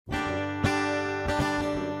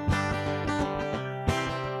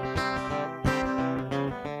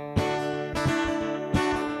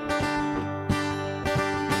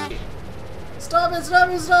stop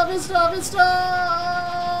it, stop it, stop it, stop it,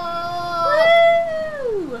 stop!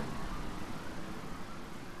 Woo!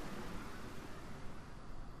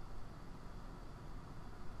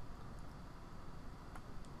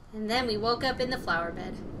 And then we woke up in the flower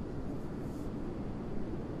bed.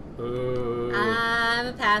 I'm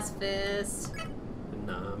a pacifist.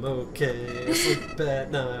 And I'm okay. I sleep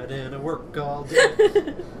at night and I work all day.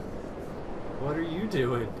 What are you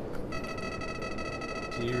doing?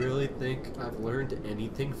 Do you really think I've learned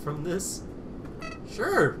anything from this?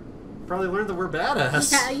 Sure. Probably learned that we're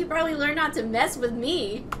badass. Yeah, you probably learned not to mess with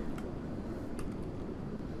me.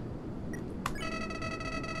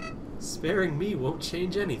 Sparing me won't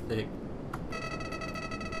change anything.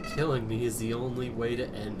 Killing me is the only way to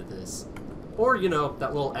end this. Or, you know,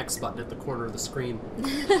 that little X button at the corner of the screen.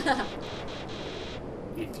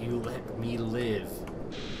 If you let me live,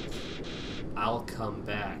 I'll come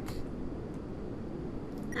back.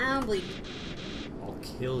 I don't believe you. I'll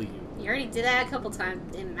kill you. You already did that a couple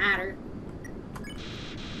times. Didn't matter.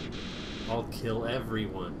 I'll kill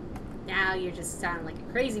everyone. Now you're just sounding like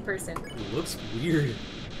a crazy person. It looks weird.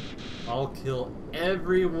 I'll kill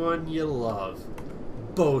everyone you love.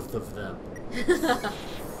 Both of them.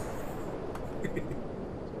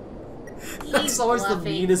 That's always bluffing. the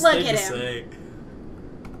meanest Look thing at to him. say.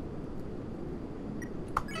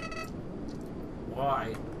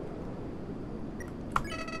 Why?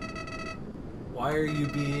 Why are you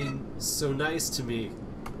being so nice to me?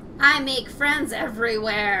 I make friends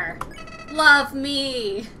everywhere. Love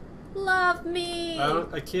me. Love me.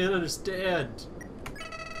 I can't understand.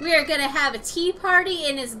 We are gonna have a tea party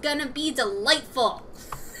and it's gonna be delightful.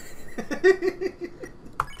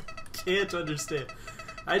 Can't understand.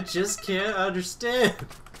 I just can't understand.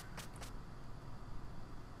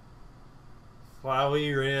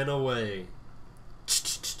 Flowey ran away.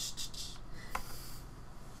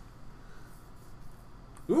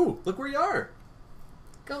 Ooh, look where you are.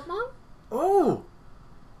 Goat Mom? Oh!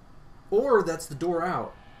 Or that's the door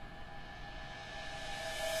out.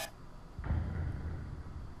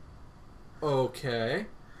 Okay.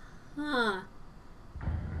 Huh.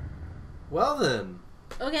 Well then.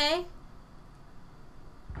 Okay.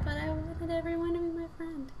 But I wanted everyone to be my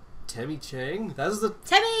friend. Temmie Chang? That is the...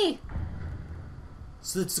 Temmie!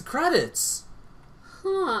 So it's the credits!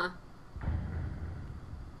 Huh.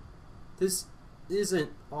 This isn't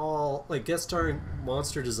all... Like, guest starring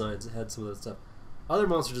Monster Designs had some of that stuff. Other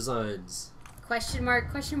Monster Designs. Question mark,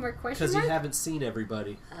 question mark, question Because mark? you haven't seen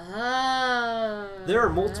everybody. Oh. There are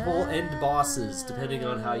multiple end bosses, depending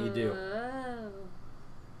on how you do. Oh.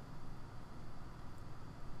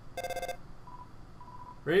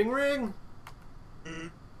 Ring, ring!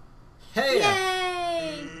 Hey!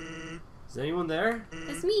 Yay! Is anyone there?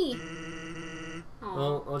 It's me. Aw.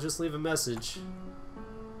 Well, I'll just leave a message.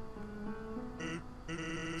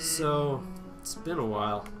 So, it's been a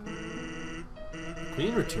while. The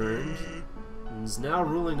Queen returned and is now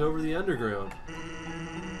ruling over the underground.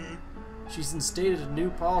 She's instated a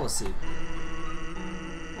new policy.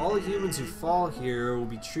 All the humans who fall here will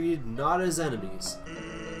be treated not as enemies,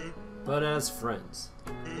 but as friends.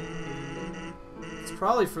 It's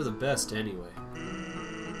probably for the best anyway.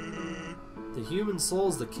 The human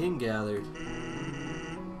souls the king gathered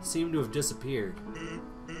seem to have disappeared.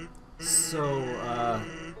 So,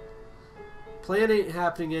 plan ain't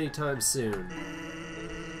happening anytime soon.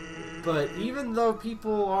 But even though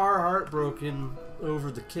people are heartbroken over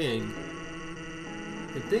the king,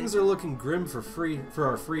 and things are looking grim for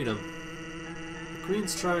our freedom, the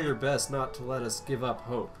Queen's trying her best not to let us give up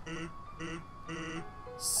hope.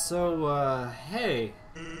 So, hey,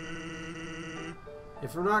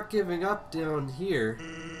 if we're not giving up down here,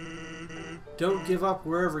 don't give up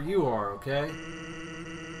wherever you are, okay?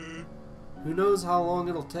 Who knows how long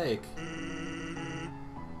it'll take,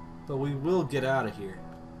 but we will get out of here.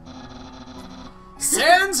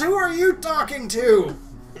 Sans, who are you talking to?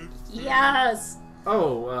 Yes!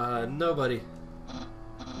 Oh, nobody.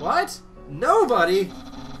 What? Nobody?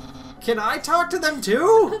 Can I talk to them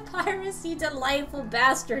too? Papyrus, you delightful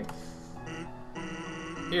bastard.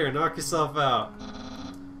 Here, knock yourself out.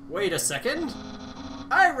 Wait a second.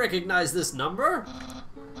 I recognize this number.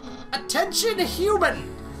 Attention,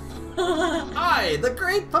 human! I, the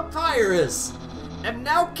great Papyrus, am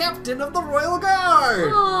now captain of the Royal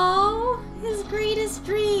Guard! Oh, his greatest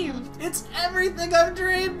dream. It's everything I've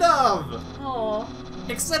dreamed of! Oh.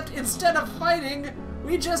 Except instead of fighting,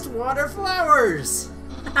 we just water flowers!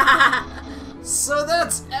 So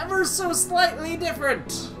that's ever so slightly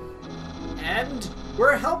different. And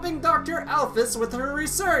we're helping Dr. Alphys with her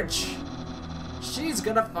research. She's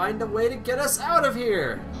gonna find a way to get us out of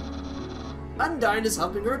here. Undyne is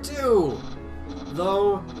helping her too.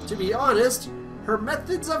 Though, to be honest, her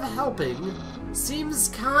methods of helping seems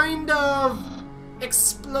kind of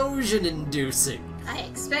explosion-inducing. I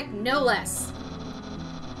expect no less.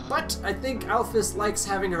 But I think Alphys likes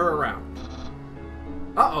having her around.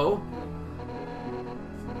 Uh-oh.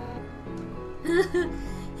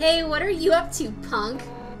 Hey, what are you up to, punk?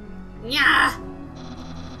 Nyah!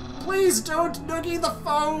 Please don't noogie the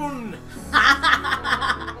phone!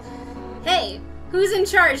 Hey, who's in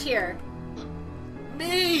charge here?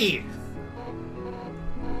 Me!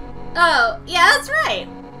 Oh, yeah, that's right.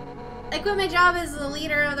 I quit my job as the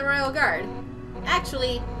leader of the Royal Guard.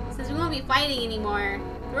 Actually, since we won't be fighting anymore,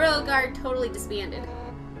 the Royal Guard totally disbanded.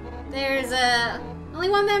 There's, only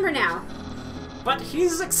one member now. But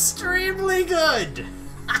he's extremely good!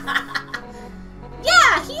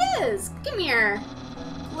 Yeah, he is! Come here.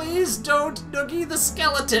 Please don't noogie the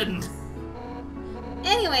skeleton!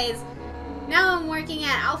 Anyways, now I'm working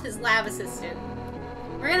at Alpha's lab assistant.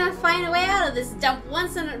 We're gonna find a way out of this dump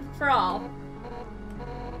once and for all.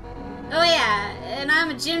 Oh yeah, and I'm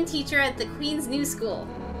a gym teacher at the Queen's new school.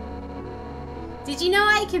 Did you know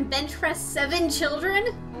I can bench press 7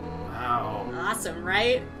 children? Wow. Awesome,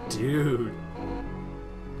 right? Dude.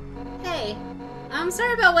 Hey, I'm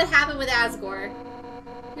sorry about what happened with Asgore.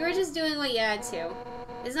 You were just doing what you had to.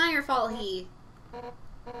 It's not your fault he...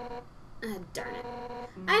 darn it.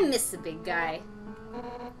 I miss the big guy.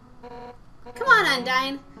 Come on,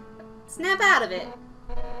 Undyne. Snap out of it.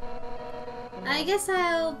 I guess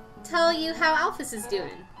I'll tell you how Alphys is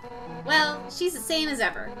doing. Well, she's the same as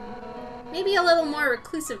ever. Maybe a little more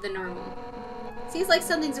reclusive than normal. Seems like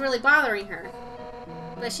something's really bothering her.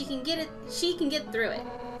 But she can get through it.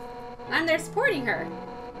 I'm there supporting her.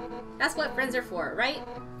 That's what friends are for, right?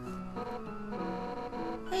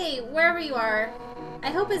 Hey, wherever you are, I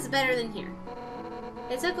hope it's better than here.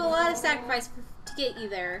 It took a lot of sacrifice to get you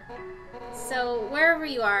there. So, wherever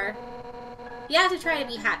you are, you have to try to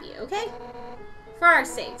be happy, okay? For our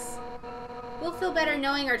sakes. We'll feel better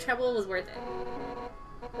knowing our trouble was worth it.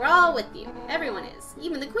 We're all with you. Everyone is.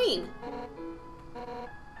 Even the Queen.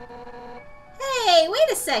 Hey,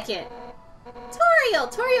 wait a second!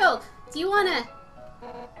 Toriel, do you wanna...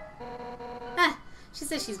 She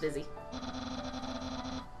says she's busy.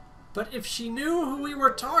 But if she knew who we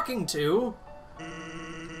were talking to...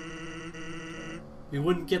 we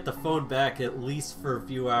wouldn't get the phone back at least for a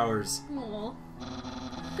few hours. Aww.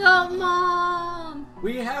 Go, Mom!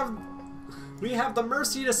 We have the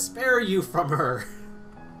mercy to spare you from her.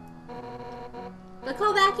 But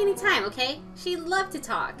call back anytime, okay? She'd love to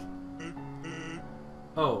talk.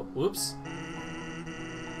 Oh, whoops.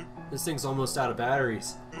 This thing's almost out of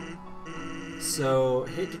batteries. So,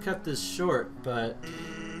 hate to cut this short, but...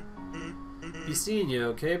 be seeing you,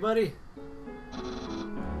 okay, buddy?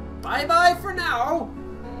 Bye-bye for now!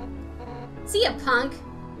 See ya, punk!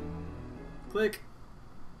 Click.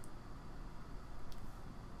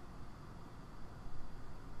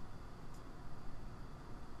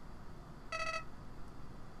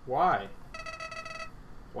 Why?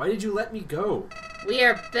 Why did you let me go? We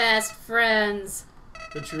are best friends.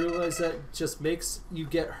 Don't you realize that just makes you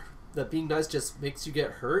get... that being nice just makes you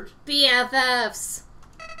get hurt? BFFs.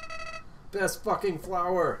 Best fucking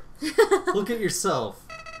flower. Look at yourself.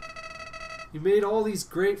 You made all these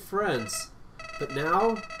great friends, but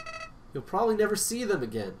now you'll probably never see them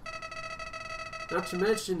again. Not to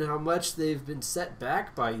mention how much they've been set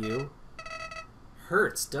back by you.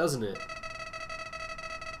 Hurts, doesn't it?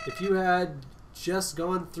 If you had just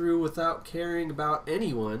gone through without caring about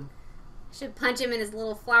anyone... Should punch him in his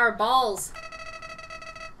little flower balls.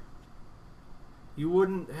 You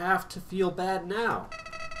wouldn't have to feel bad now.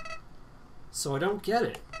 So I don't get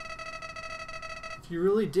it. If you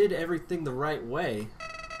really did everything the right way,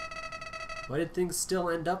 why did things still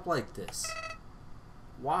end up like this?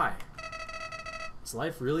 Why? Is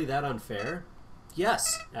life really that unfair?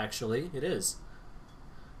 Yes, actually, it is.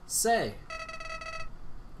 Say,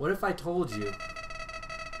 what if I told you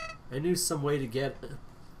I knew some way to get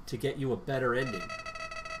you a better ending?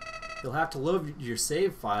 You'll have to load your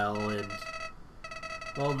save file and...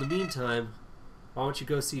 well, in the meantime, why don't you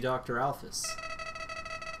go see Dr. Alphys?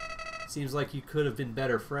 Seems like you could have been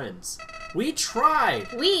better friends. We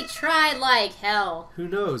tried! We tried like hell. Who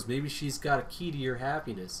knows, maybe she's got a key to your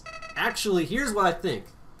happiness. Actually, here's what I think.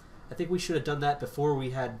 I think we should have done that before we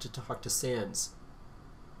had to talk to Sans.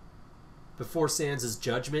 Before Sans'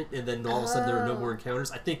 judgment, and then all of a sudden there were no more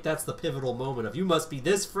encounters. I think that's the pivotal moment of you must be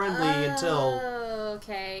this friendly until... Oh,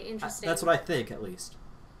 okay. Interesting. That's what I think, at least.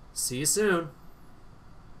 See you soon.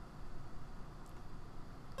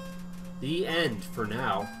 The end, for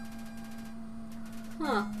now.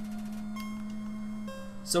 Huh.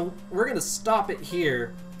 So we're gonna stop it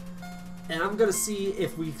here, and I'm gonna see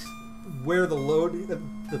if where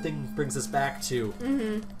the thing brings us back to.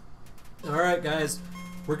 All right, guys,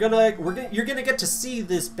 you're gonna get to see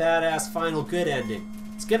this badass final good ending.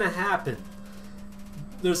 It's gonna happen.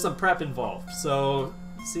 There's some prep involved, so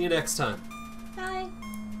see you next time. Bye.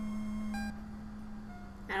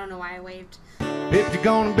 I don't know why I waved. If you're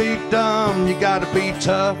gonna be dumb, you gotta be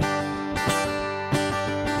tough.